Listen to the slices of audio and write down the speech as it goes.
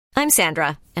I'm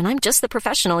Sandra, and I'm just the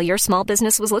professional your small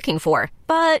business was looking for.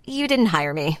 But you didn't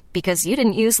hire me because you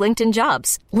didn't use LinkedIn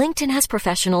Jobs. LinkedIn has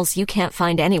professionals you can't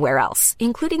find anywhere else,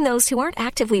 including those who aren't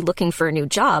actively looking for a new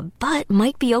job, but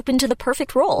might be open to the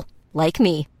perfect role, like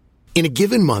me. In a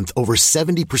given month, over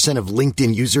 70% of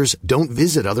LinkedIn users don't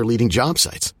visit other leading job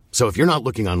sites. So if you're not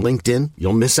looking on LinkedIn,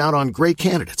 you'll miss out on great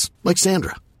candidates like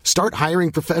Sandra. Start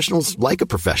hiring professionals like a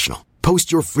professional.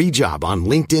 Post your free job on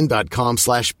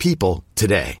linkedin.com/people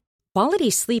today. Quality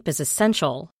sleep is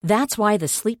essential. That's why the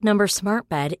Sleep Number Smart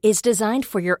Bed is designed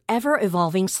for your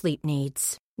ever-evolving sleep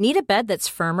needs. Need a bed that's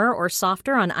firmer or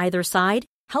softer on either side?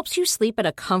 Helps you sleep at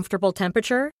a comfortable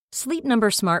temperature? Sleep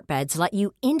Number Smart Beds let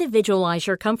you individualize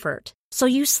your comfort, so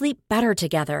you sleep better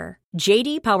together.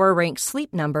 J.D. Power ranks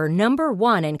Sleep Number number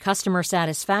 1 in customer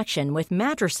satisfaction with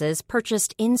mattresses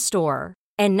purchased in-store.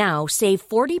 And now, save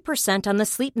 40% on the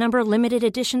Sleep Number Limited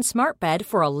Edition Smart Bed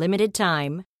for a limited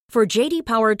time. For J.D.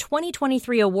 Power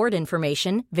 2023 award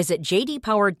information, visit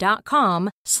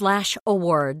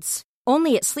jdpower.com/awards.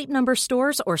 Only at Sleep Number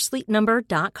stores or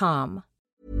sleepnumber.com.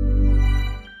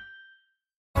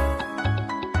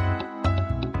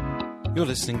 You're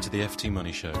listening to the FT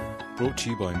Money Show, brought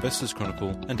to you by Investors Chronicle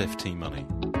and FT Money.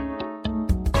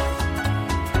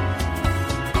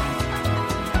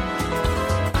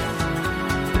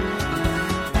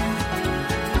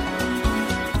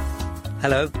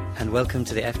 Hello and welcome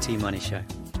to the FT Money Show.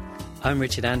 I'm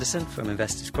Richard Anderson from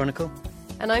Investors Chronicle.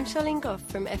 And I'm Charlene Goff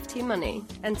from FT Money.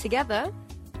 And together,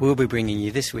 we'll be bringing you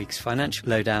this week's financial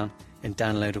lowdown in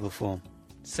downloadable form.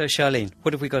 So Charlene,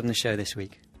 what have we got on the show this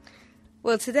week?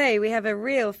 Well, today we have a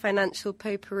real financial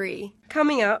potpourri.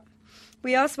 Coming up,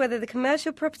 we ask whether the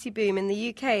commercial property boom in the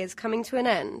UK is coming to an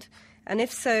end, and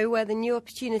if so, where the new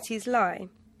opportunities lie.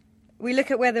 We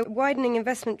look at whether widening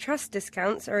investment trust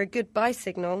discounts are a good buy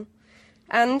signal.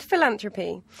 And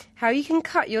philanthropy, how you can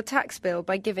cut your tax bill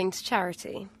by giving to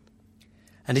charity.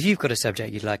 And if you've got a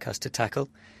subject you'd like us to tackle,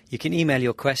 you can email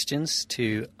your questions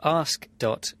to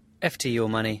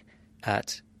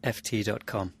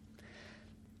ask.ftyourmoney@ft.com.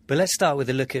 But let's start with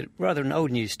a look at rather an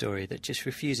old news story that just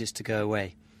refuses to go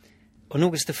away. On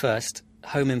August the 1st,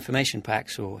 Home Information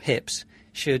Packs, or HIPs,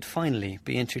 should finally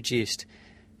be introduced.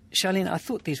 Charlene, I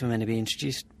thought these were meant to be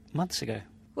introduced months ago.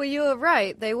 Well, you're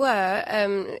right, they were.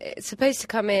 It's supposed to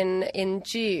come in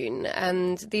June,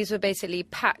 and these were basically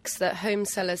packs that home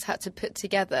sellers had to put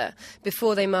together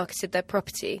before they marketed their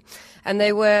property. And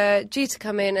they were due to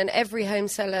come in, and every home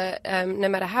seller, no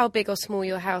matter how big or small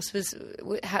your house was,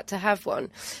 had to have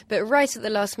one. But right at the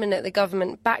last minute, the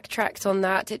government backtracked on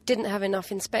that. It didn't have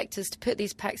enough inspectors to put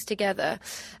these packs together.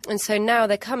 And so now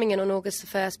they're coming in on August the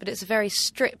 1st, but it's a very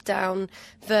stripped-down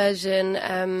version,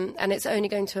 and it's only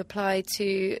going to apply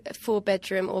to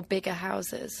 4-bedroom or bigger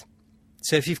houses.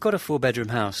 So if you've got a 4-bedroom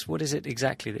house, what is it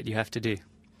exactly that you have to do?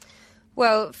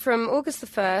 Well, from August the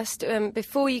 1st,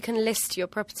 before you can list your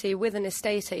property with an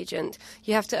estate agent,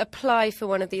 you have to apply for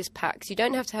one of these packs. You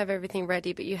don't have to have everything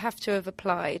ready, but you have to have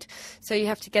applied. So you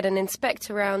have to get an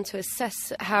inspector around to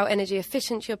assess how energy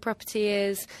efficient your property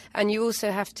is, and you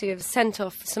also have to have sent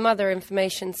off some other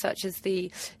information such as the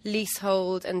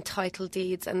leasehold and title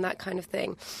deeds and that kind of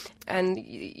thing. And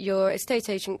your estate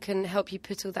agent can help you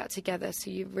put all that together,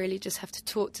 so you really just have to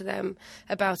talk to them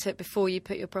about it before you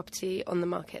put your property on the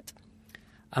market.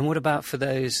 And what about for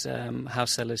those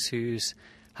house sellers whose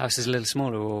house is a little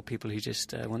smaller, or people who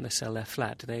just want to sell their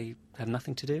flat? Do they have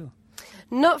nothing to do?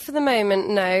 Not for the moment,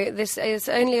 no. This is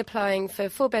only applying for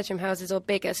 4-bedroom houses or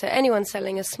bigger, so anyone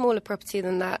selling a smaller property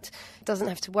than that doesn't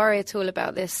have to worry at all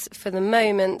about this for the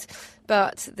moment.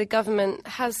 But the government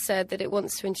has said that it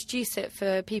wants to introduce it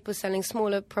for people selling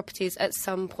smaller properties at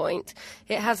some point.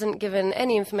 It hasn't given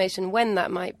any information when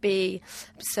that might be,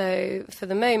 so for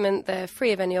the moment they're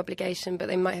free of any obligation, but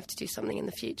they might have to do something in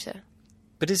the future.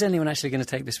 But is anyone actually going to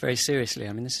take this very seriously?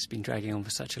 I mean, this has been dragging on for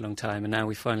such a long time, and now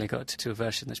we finally got to a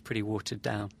version that's pretty watered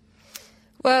down.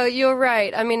 Well, you're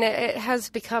right. I mean, it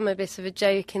has become a bit of a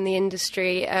joke in the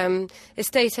industry.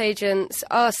 Estate agents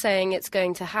are saying it's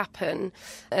going to happen,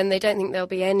 and they don't think there'll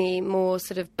be any more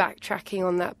sort of backtracking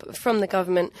on that from the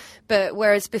government. But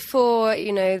whereas before,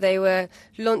 you know, they were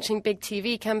launching big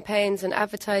TV campaigns and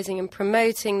advertising and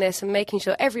promoting this and making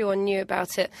sure everyone knew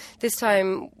about it, this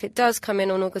time, if it does come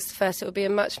in on August 1st, it will be a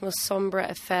much more sombre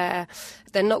affair.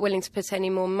 They're not willing to put any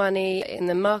more money in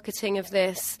the marketing of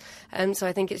this, and so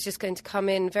I think it's just going to come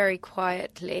in very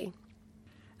quietly.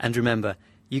 And remember,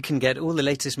 you can get all the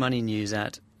latest money news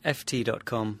at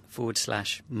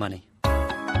ft.com/money.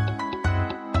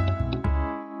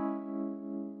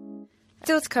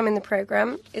 Still to come in the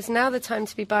programme is now the time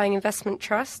to be buying investment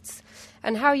trusts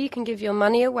and how you can give your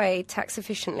money away tax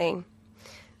efficiently.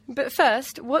 But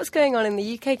first, what's going on in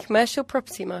the UK commercial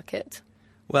property market?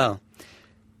 Well,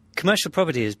 commercial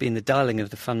property has been the darling of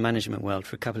the fund management world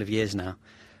for a couple of years now,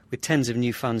 with tens of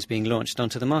new funds being launched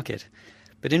onto the market.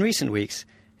 But in recent weeks,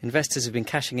 investors have been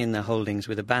cashing in their holdings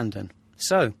with abandon.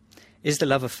 So, is the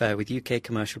love affair with UK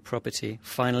commercial property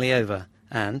finally over?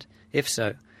 And, if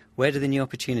so, where do the new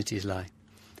opportunities lie?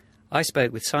 I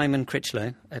spoke with Simon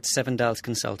Critchlow at Seven Dials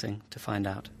Consulting to find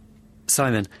out.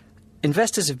 Simon,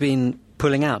 investors have been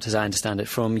pulling out, as I understand it,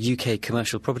 from UK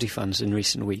commercial property funds in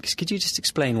recent weeks. Could you just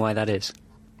explain why that is?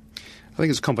 I think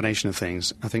it's a combination of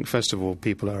things. I think, first of all,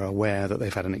 people are aware that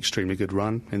they've had an extremely good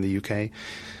run in the UK,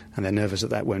 and they're nervous that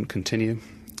that won't continue.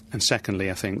 And secondly,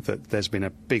 I think that there's been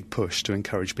a big push to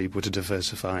encourage people to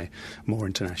diversify more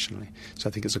internationally. So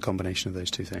I think it's a combination of those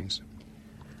two things.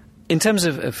 In terms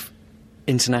of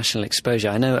international exposure,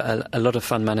 I know a lot of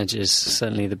fund managers,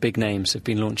 certainly the big names, have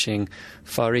been launching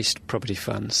Far East property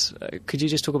funds. Could you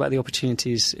just talk about the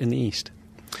opportunities in the East?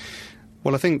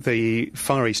 Well, I think the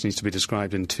Far East needs to be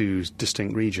described in two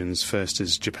distinct regions. First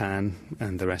is Japan,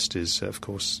 and the rest is, of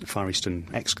course, Far Eastern,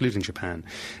 excluding Japan.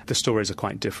 The stories are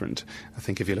quite different. I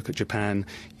think if you look at Japan,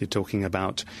 you're talking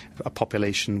about a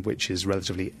population which is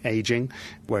relatively ageing,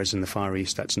 whereas in the Far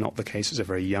East that's not the case. It's a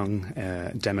very young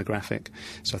demographic.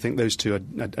 So I think those two are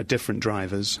different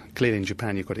drivers. Clearly in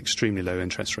Japan you've got extremely low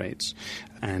interest rates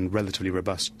and relatively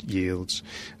robust yields,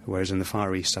 whereas in the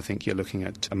Far East I think you're looking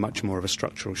at a much more of a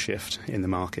structural shift in the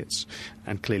markets,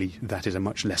 and clearly that is a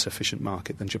much less efficient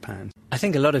market than Japan. I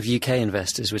think a lot of UK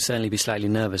investors would certainly be slightly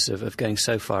nervous of going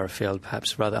so far afield,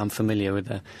 perhaps rather unfamiliar with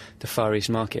the Far East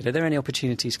market. Are there any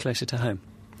opportunities closer to home?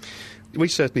 We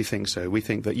certainly think so. We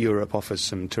think that Europe offers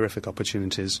some terrific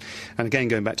opportunities. And again,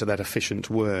 going back to that efficient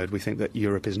word, we think that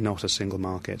Europe is not a single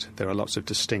market. There are lots of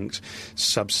distinct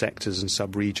subsectors and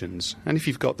sub-regions. And if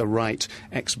you've got the right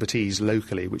expertise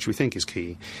locally, which we think is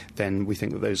key, then we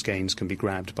think that those gains can be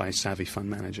grabbed by savvy fund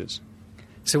managers.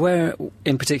 So where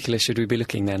in particular should we be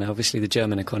looking then? Obviously the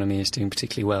German economy is doing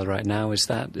particularly well right now. Is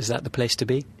that the place to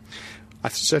be? I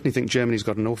certainly think Germany's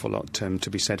got an awful lot to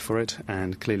be said for it,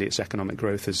 and clearly its economic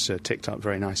growth has ticked up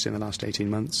very nicely in the last 18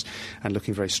 months and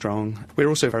looking very strong. We're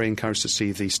also very encouraged to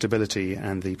see the stability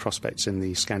and the prospects in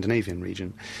the Scandinavian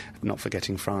region, not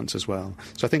forgetting France as well.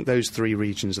 So I think those three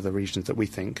regions are the regions that we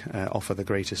think offer the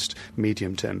greatest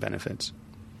medium-term benefits.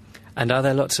 And are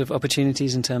there lots of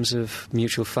opportunities in terms of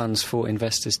mutual funds for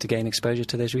investors to gain exposure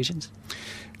to those regions?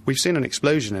 We've seen an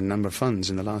explosion in the number of funds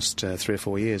in the last 3 or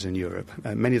 4 years in Europe.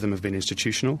 Many of them have been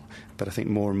institutional, but I think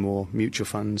more and more mutual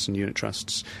funds and unit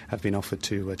trusts have been offered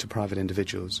to private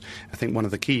individuals. I think one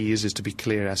of the keys is to be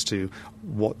clear as to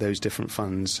what those different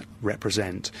funds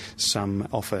represent. Some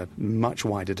offer much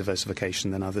wider diversification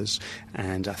than others,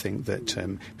 and I think that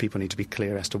people need to be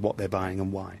clear as to what they're buying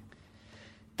and why.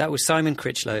 That was Simon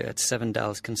Critchlow at Seven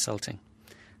Dials Consulting.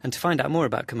 And to find out more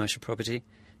about commercial property,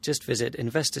 just visit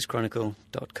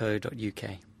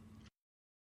investorschronicle.co.uk.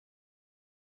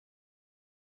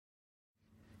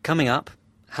 Coming up,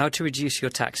 how to reduce your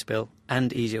tax bill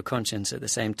and ease your conscience at the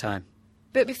same time.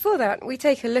 But before that, we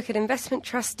take a look at investment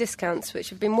trust discounts, which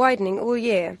have been widening all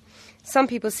year. Some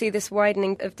people see this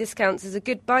widening of discounts as a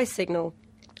good buy signal,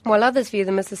 while others view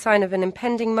them as a sign of an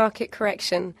impending market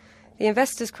correction. The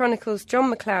Investors Chronicle's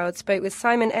John McLeod spoke with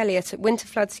Simon Elliott at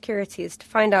Winterflood Securities to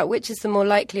find out which is the more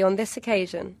likely on this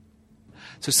occasion.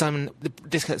 So, Simon, the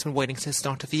discount's been waiting since the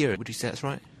start of the year. Would you say that's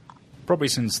right? Probably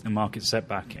since the market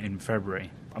setback in February.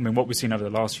 I mean, what we've seen over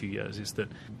the last few years is that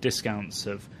discounts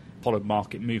have followed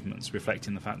market movements,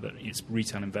 reflecting the fact that it's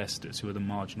retail investors who are the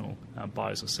marginal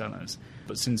buyers or sellers.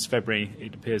 But since February,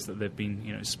 it appears that they've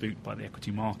been, spooked by the equity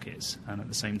markets, and at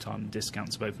the same time,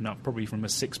 discounts have opened up probably from a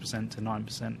 6% to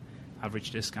 9%.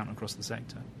 Average discount across the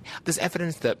sector. There's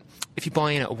evidence that if you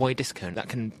buy in at a wide discount, that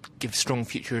can give strong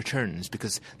future returns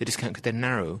because the discount could then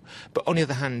narrow. But on the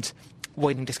other hand,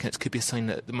 widening discounts could be a sign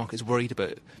that the market's worried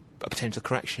about a potential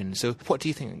correction. So what do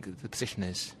you think the position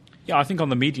is? Yeah, I think on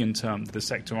the medium term, the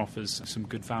sector offers some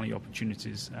good value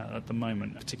opportunities at the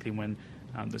moment, particularly when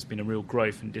there's been a real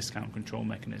growth in discount control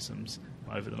mechanisms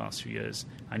over the last few years,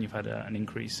 and you've had an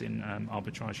increase in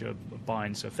arbitrage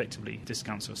buying, so effectively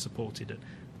discounts are supported at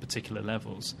particular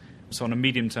levels. So on a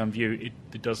medium-term view,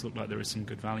 it does look like there is some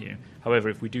good value. However,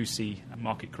 if we do see a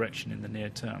market correction in the near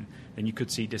term, then you could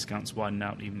see discounts widen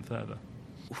out even further.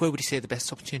 Where would you say the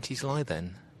best opportunities lie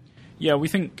then? Yeah, we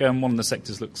think one of the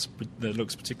sectors that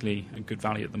looks particularly a good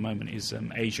value at the moment is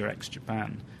Asia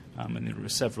ex-Japan. And there are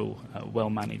several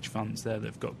well-managed funds there that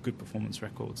have got good performance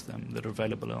records that are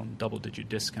available on double-digit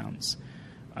discounts.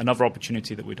 Another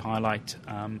opportunity that we'd highlight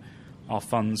are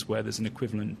funds where there's an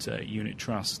equivalent unit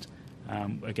trust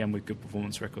again with good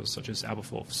performance records such as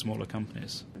Aberforth for smaller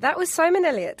companies. That was Simon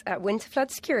Elliott at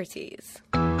Winterflood Securities.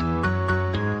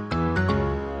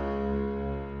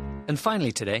 And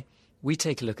finally today, we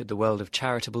take a look at the world of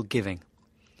charitable giving.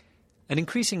 An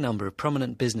increasing number of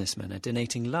prominent businessmen are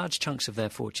donating large chunks of their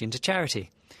fortune to charity.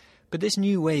 But this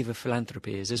new wave of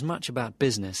philanthropy is as much about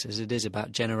business as it is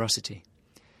about generosity.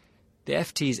 The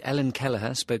FT's Ellen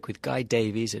Kelleher spoke with Guy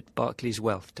Davies at Barclays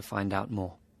Wealth to find out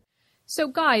more. So,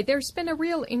 Guy, there's been a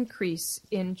real increase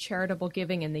in charitable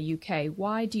giving in the UK.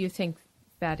 Why do you think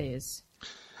that is?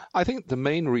 I think the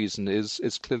main reason is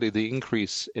clearly the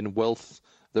increase in wealth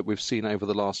that we've seen over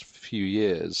the last few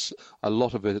years. A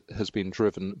lot of it has been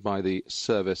driven by the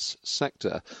service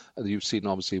sector. You've seen,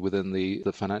 obviously, within the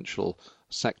financial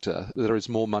sector, there is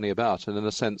more money about. And in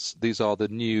a sense, these are the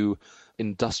new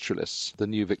industrialists, the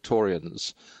new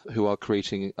Victorians, who are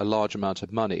creating a large amount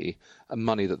of money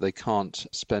that they can't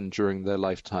spend during their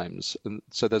lifetimes. And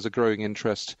so there's a growing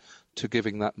interest to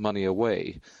giving that money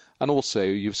away. And also,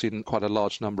 you've seen quite a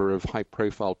large number of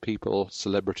high-profile people,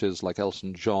 celebrities like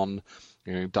Elton John,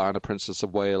 Diana, Princess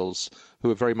of Wales,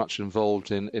 who are very much involved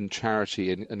in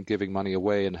charity and giving money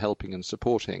away and helping and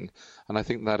supporting. And I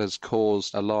think that has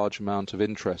caused a large amount of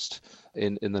interest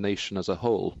in the nation as a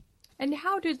whole. And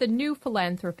how do the new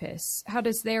philanthropists, how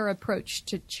does their approach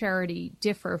to charity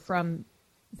differ from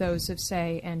those of,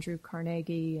 say, Andrew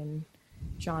Carnegie and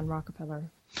John Rockefeller?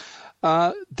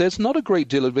 There's not a great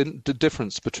deal of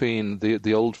difference between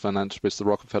the old philanthropists, the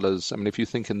Rockefellers. I mean, if you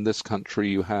think in this country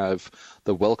you have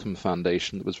the Wellcome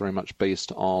Foundation that was very much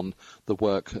based on the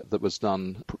work that was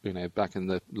done, back in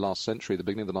the last century, the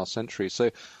beginning of the last century.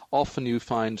 So often you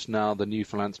find now the new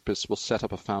philanthropists will set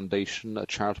up a foundation, a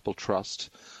charitable trust,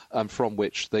 from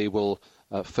which they will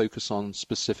focus on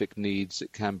specific needs.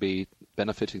 It can be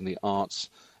benefiting the arts,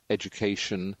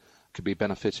 education, could be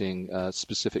benefiting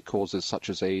specific causes such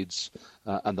as AIDS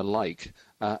and the like.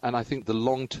 And I think the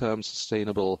long-term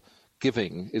sustainable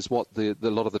giving is what a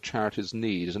lot of the charities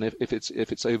need. And if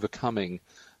it's overcoming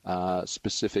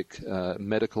specific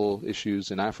medical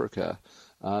issues in Africa,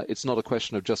 it's not a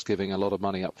question of just giving a lot of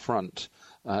money up front.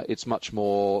 It's much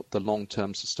more the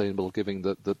long-term sustainable giving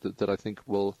that I think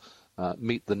will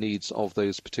meet the needs of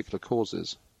those particular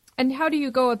causes. And how do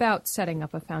you go about setting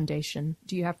up a foundation?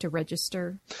 Do you have to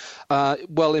register?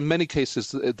 Well, in many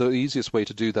cases, the easiest way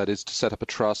to do that is to set up a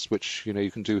trust, which you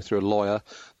can do through a lawyer.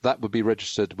 That would be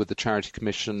registered with the Charity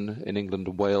Commission in England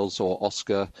and Wales, or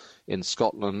OSCR in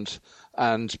Scotland.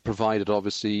 And provided,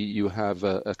 obviously, you have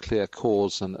a clear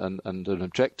cause and an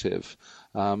objective,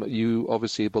 you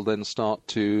obviously will then start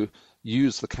to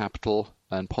use the capital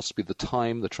and possibly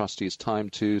the trustees' time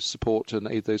to support and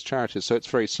aid those charities. So it's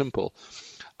very simple.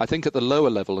 I think at the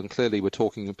lower level, and clearly we're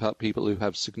talking about people who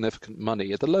have significant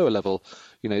money, at the lower level,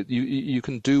 you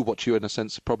can do what you, in a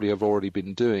sense, probably have already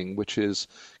been doing, which is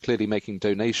clearly making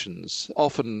donations.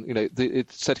 Often,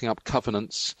 it's setting up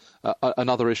covenants.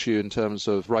 Another issue in terms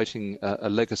of writing a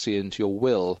legacy into your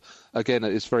will, again,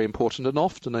 is very important and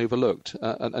often overlooked.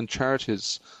 And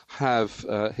charities have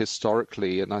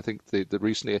historically, and I think the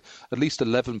recently, at least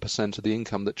 11% of the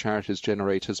income that charities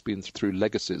generate has been through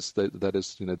legacies. That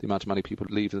is, the amount of money people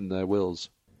leave in their wills.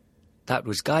 That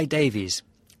was Guy Davies,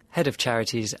 Head of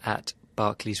Charities at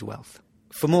Barclays Wealth.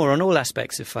 For more on all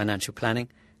aspects of financial planning,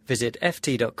 visit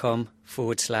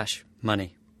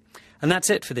ft.com/money. And that's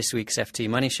it for this week's FT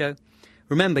Money Show.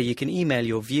 Remember, you can email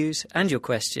your views and your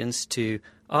questions to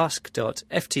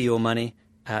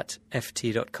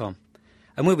ask.ftyourmoney@ft.com.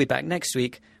 And we'll be back next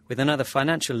week with another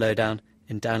financial lowdown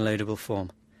in downloadable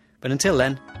form. But until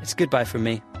then, it's goodbye from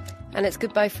me. And it's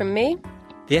goodbye from me,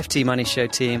 the FT Money Show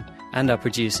team, and our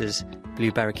producers,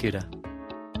 Blue Barracuda.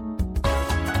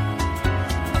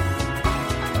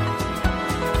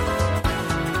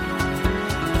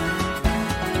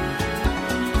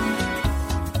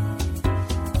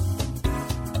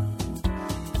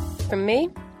 From me,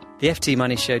 the FT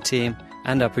Money Show team,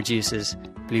 and our producers,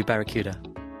 Blue Barracuda.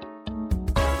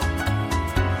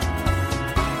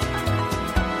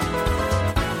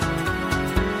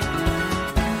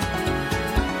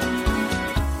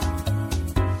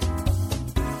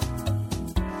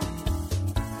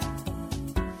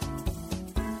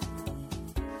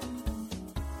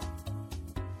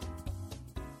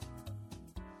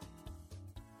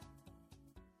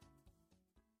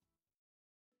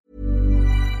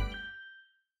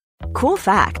 Cool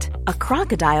fact, a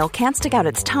crocodile can't stick out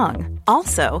its tongue.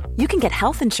 Also, you can get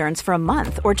health insurance for a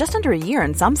month or just under a year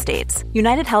in some states.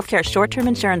 United Healthcare short-term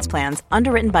insurance plans,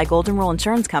 underwritten by Golden Rule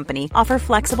Insurance Company, offer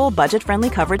flexible,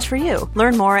 budget-friendly coverage for you.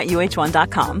 Learn more at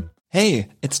uh1.com. Hey,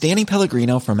 it's Danny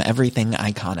Pellegrino from Everything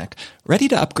Iconic. Ready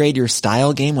to upgrade your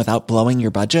style game without blowing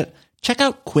your budget? Check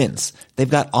out Quince.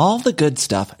 They've got all the good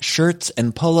stuff, shirts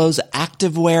and polos,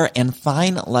 activewear, and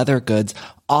fine leather goods,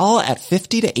 all at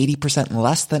 50 to 80%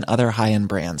 less than other high-end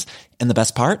brands. And the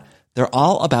best part? They're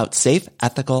all about safe,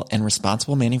 ethical, and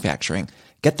responsible manufacturing.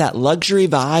 Get that luxury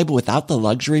vibe without the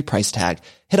luxury price tag.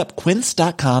 Hit up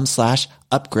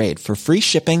quince.com/upgrade for free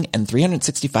shipping and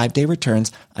 365-day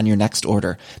returns on your next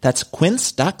order. That's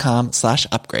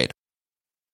quince.com/upgrade.